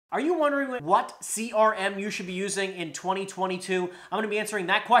Are you wondering what CRM you should be using in 2022? I'm going to be answering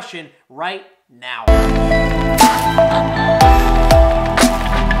that question right now.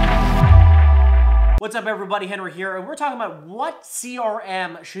 What's up, everybody? Henry here, and we're talking about what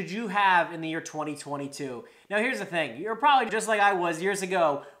CRM should you have in the year 2022. Now, here's the thing. You're probably just like I was years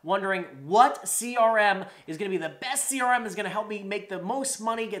ago, wondering what CRM is going to be the best CRM, is going to help me make the most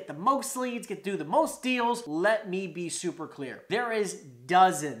money, get the most leads, do the most deals. Let me be super clear. There is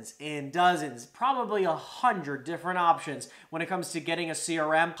dozens and dozens, probably 100 different options when it comes to getting a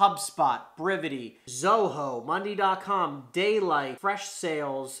CRM. HubSpot, Brivity, Zoho, Monday.com, Daylight, Fresh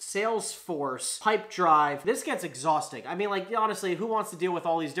Sales, Salesforce, Pipedrive. This gets exhausting. I mean, like, honestly, who wants to deal with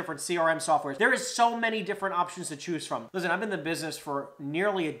all these different CRM softwares? There is so many different options to choose from. Listen, I've been in the business for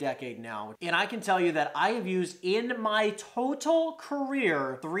nearly a decade now, and I can tell you that I have used in my total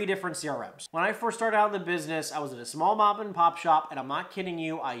career 3 different CRMs. When I first started out in the business, I was at a small mom and pop shop, and I'm not kidding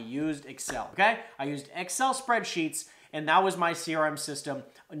you, I used Excel, okay? I used Excel spreadsheets, and that was my CRM system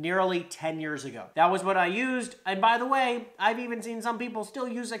nearly 10 years ago. That was what I used, and by the way, I've even seen some people still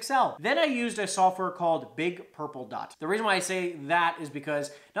use Excel. Then I used a software called Big Purple Dot. The reason why I say that is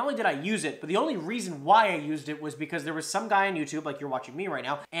because not only did I use it, but the only reason why I used it was because there was some guy on YouTube, like you're watching me right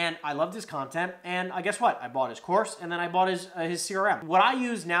now, and I loved his content, and guess what? I bought his course, and then I bought his CRM. What I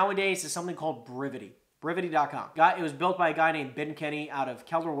use nowadays is something called Brivity. Brivity.com. It was built by a guy named Ben Kenny out of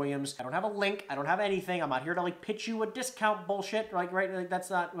Keller Williams. I don't have a link. I don't have anything. I'm not here to like pitch you a discount bullshit. Like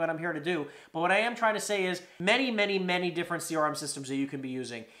that's not what I'm here to do. But what I am trying to say is many different CRM systems that you can be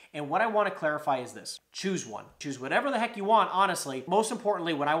using. And what I want to clarify is this. Choose one. Choose whatever the heck you want, honestly. Most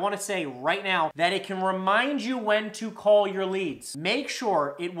importantly, what I want to say right now, that it can remind you when to call your leads. Make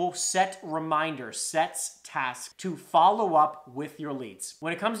sure it will set reminders, sets tasks to follow up with your leads.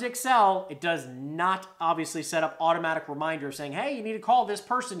 When it comes to Excel, it does not obviously set up automatic reminders saying, hey, you need to call this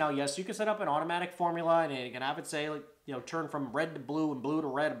person. Now, yes, you can set up an automatic formula and you can have it say, like, you know, turn from red to blue and blue to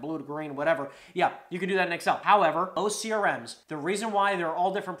red, blue to green, whatever. Yeah, you can do that in Excel. However, those CRMs, the reason why they're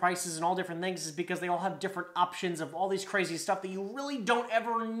all different prices and all different things is because they all have different options of all these crazy stuff that you really don't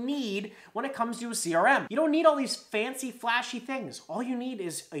ever need when it comes to a CRM. You don't need all these fancy, flashy things. All you need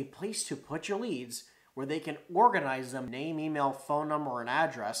is a place to put your leads where they can organize them, name, email, phone number, and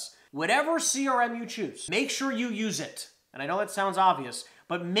address. Whatever CRM you choose, make sure you use it. And I know that sounds obvious,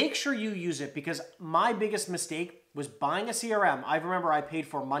 but make sure you use it, because my biggest mistake was buying a CRM. I remember I paid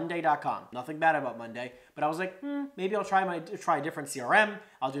for Monday.com. Nothing bad about Monday, but I was like, maybe I'll try a different CRM.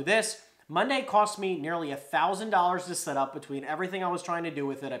 I'll do this. Monday cost me nearly $1,000 to set up between everything I was trying to do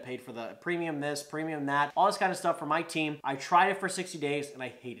with it. I paid for the premium this, premium that, all this kind of stuff for my team. I tried it for 60 days and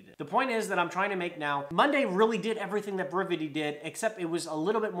I hated it. The point is that I'm trying to make now, Monday really did everything that Brivity did, except it was a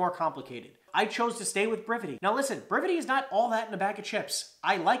little bit more complicated. I chose to stay with Brivity. Now listen, Brivity is not all that in a bag of chips.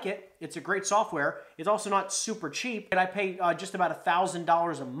 I like it. It's a great software. It's also not super cheap, and I pay just about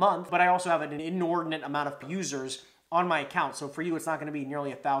 $1,000 a month, but I also have an inordinate amount of users on my account. So for you, it's not going to be nearly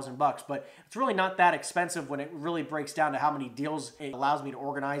 $1,000 bucks, but it's really not that expensive when it really breaks down to how many deals it allows me to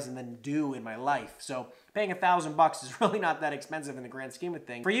organize and then do in my life. So paying $1,000 bucks is really not that expensive in the grand scheme of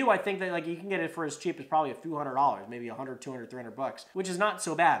things. For you, I think that like you can get it for as cheap as probably a few $100, maybe 100, 200, 300 bucks, which is not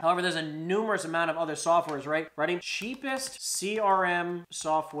so bad. However, there's a numerous amount of other softwares, right? Ready? Cheapest CRM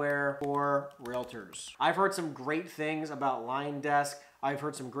software for realtors. I've heard some great things about LionDesk. I've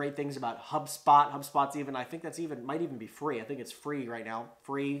heard some great things about HubSpot. HubSpot's even, I think that's even, might even be free. I think it's free right now.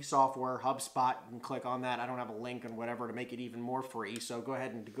 Free software, HubSpot. You can click on that. I don't have a link and whatever to make it even more free, so go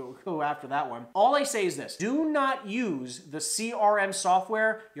ahead and go after that one. All I say is this. Do not use the CRM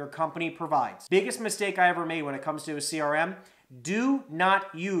software your company provides. Biggest mistake I ever made when it comes to a CRM, do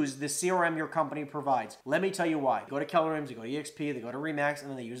not use the CRM your company provides. Let me tell you why. Go to Keller Williams, they go to EXP, they go to Remax, and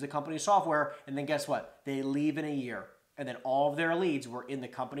then they use the company's software, and then guess what? They leave in a year. And then all of their leads were in the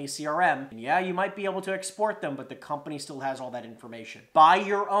company CRM. And yeah, you might be able to export them, but the company still has all that information. Buy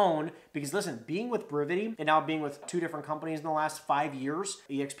your own, because listen, being with Brivity and now being with 2 different companies in the last 5 years,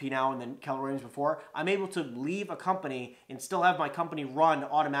 EXP now and then Keller Williams before, I'm able to leave a company and still have my company run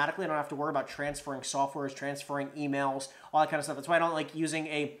automatically. I don't have to worry about transferring softwares, transferring emails, all that kind of stuff. That's why I don't like using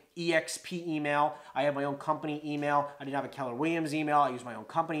a EXP email. I have my own company email. I didn't have a Keller Williams email. I use my own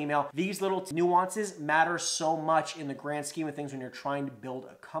company email. These little nuances matter so much in the grand scheme of things when you're trying to build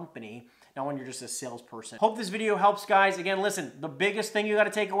a company, not when you're just a salesperson. Hope this video helps, guys. Again, listen, the biggest thing you got to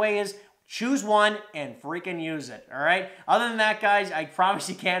take away is choose one and freaking use it, all right? Other than that, guys, I promise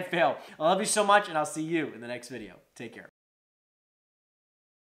you can't fail. I love you so much, and I'll see you in the next video. Take care.